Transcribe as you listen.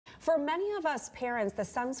For many of us parents, the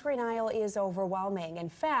sunscreen aisle is overwhelming. In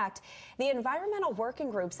fact, the Environmental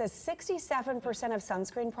Working Group says 67% of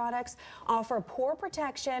sunscreen products offer poor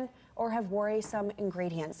protection or have worrisome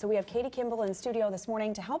ingredients. So we have Katie Kimball in studio this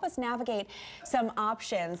morning to help us navigate some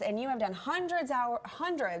options. And you have done hundreds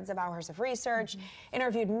of hours of research,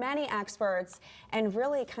 interviewed many experts, and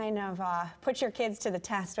really kind of put your kids to the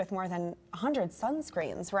test with more than 100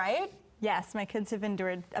 sunscreens, right? Yes, my kids have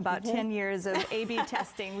endured about 10 years of A/B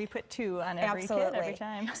testing. We put 2 on every kid every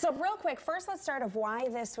time. So real quick, first let's start of why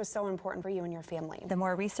this was so important for you and your family. The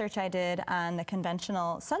more research I did on the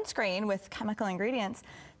conventional sunscreen with chemical ingredients,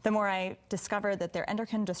 the more I discovered that they're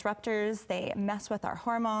endocrine disruptors. They mess with our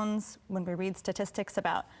hormones. When we read statistics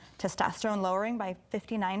about testosterone lowering by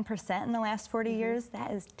 59% in the last 40 years,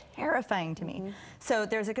 that is terrifying to me. So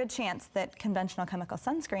there's a good chance that conventional chemical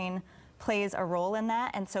sunscreen plays a role in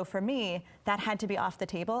that, and so for me that had to be off the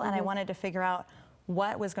table, and I wanted to figure out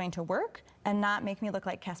what was going to work and not make me look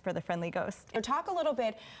like Casper the Friendly Ghost. And talk a little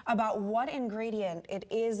bit about what ingredient it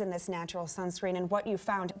is in this natural sunscreen and what you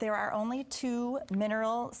found. There are only 2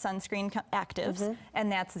 mineral sunscreen actives,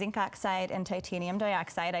 and that's zinc oxide and titanium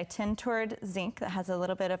dioxide. I tend toward zinc, that has a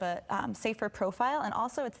little bit of a safer profile, and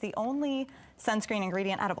also it's the only sunscreen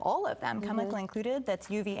ingredient out of all of them, chemical included, that's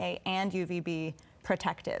UVA and UVB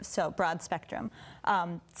protective, so broad spectrum.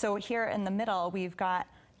 So here in the middle we've got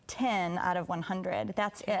 10 out of 100.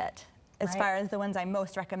 That's it as far as the ones I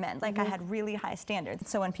most recommend. Like I had really high standards.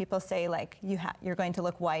 So when people say like you're going to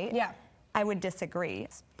look white, I would disagree.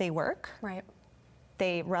 They work.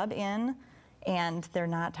 They rub in, and they're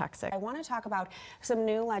not toxic. I want to talk about some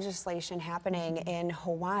new legislation happening in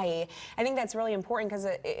Hawaii. I think that's really important because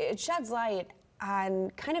it sheds light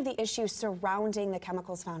on kind of the issues surrounding the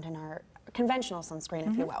chemicals found in our conventional sunscreen,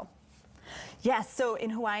 if you will. Yes, so in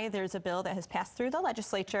Hawaii there's a bill that has passed through the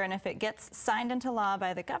legislature, and if it gets signed into law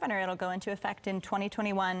by the governor, it'll go into effect in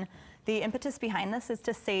 2021. The impetus behind this is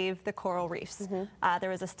to save the coral reefs. There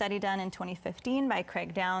was a study done in 2015 by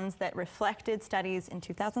Craig Downs that reflected studies in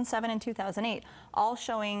 2007 and 2008, all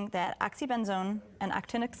showing that oxybenzone and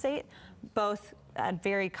octinoxate, both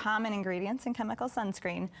very common ingredients in chemical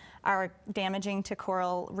sunscreen, are damaging to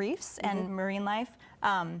coral reefs and marine life.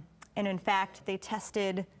 And in fact, they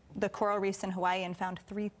tested the coral reefs in Hawaii and found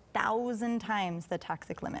 3,000 times the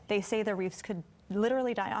toxic limit. They say the reefs could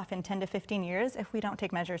literally die off in 10 to 15 years if we don't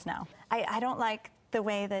take measures now. I don't like the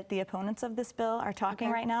way that the opponents of this bill are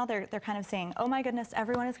talking right now. They're kind of saying, oh my goodness,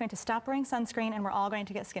 everyone is going to stop wearing sunscreen and we're all going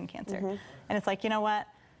to get skin cancer. And it's like, you know what?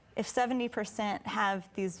 If 70% have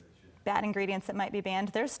these bad ingredients that might be banned,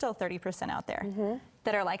 there's still 30% out there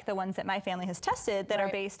that are like the ones that my family has tested that are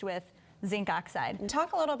based with zinc oxide. And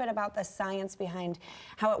talk a little bit about the science behind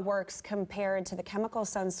how it works compared to the chemical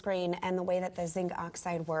sunscreen and the way that the zinc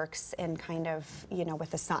oxide works in kind of, you know,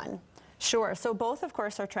 with the sun. Sure. So both, of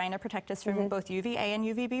course, are trying to protect us from both UVA and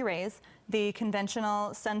UVB rays. The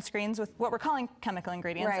conventional sunscreens with what we're calling chemical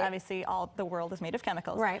ingredients, obviously all the world is made of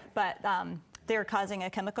chemicals, but they're causing a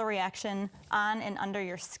chemical reaction on and under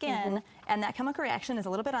your skin, and that chemical reaction is a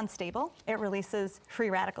little bit unstable. It releases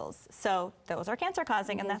free radicals. So those are cancer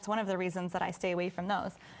causing, and that's one of the reasons that I stay away from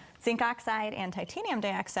those. Zinc oxide and titanium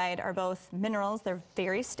dioxide are both minerals. They're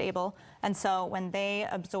very stable, and so when they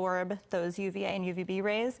absorb those UVA and UVB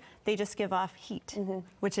rays, they just give off heat,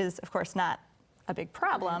 which is, of course, not a big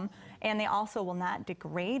problem. And they also will not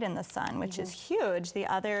degrade in the sun, which is huge. The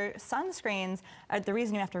other sunscreens, the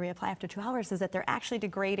reason you have to reapply after 2 hours is that they're actually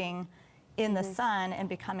degrading in the sun and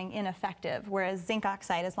becoming ineffective, whereas zinc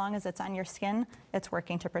oxide, as long as it's on your skin, it's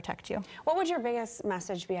working to protect you. What would your biggest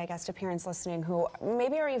message be, I guess, to parents listening who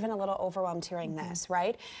maybe are even a little overwhelmed hearing this,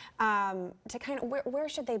 right? To kind of, where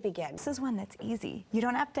should they begin? This is one that's easy. You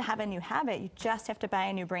don't have to have a new habit. You just have to buy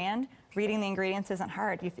a new brand. Reading the ingredients isn't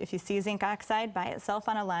hard. If you see zinc oxide by itself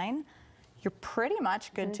on a line, you're pretty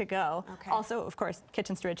much good to go. Also, of course,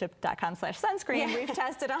 kitchenstewardship.com/sunscreen. We've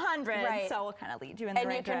tested 100, so we'll kind of lead you in the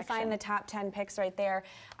right direction. And you can find the top 10 picks right there.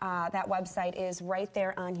 That website is right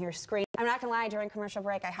there on your screen. I'm not gonna lie, during commercial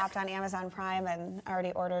break, I hopped on Amazon Prime and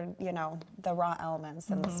already ordered, you know, the raw elements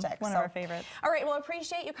and the sticks. One of our favorites. All right, well,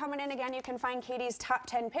 appreciate you coming in again. You can find Katie's top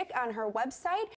 10 pick on her website.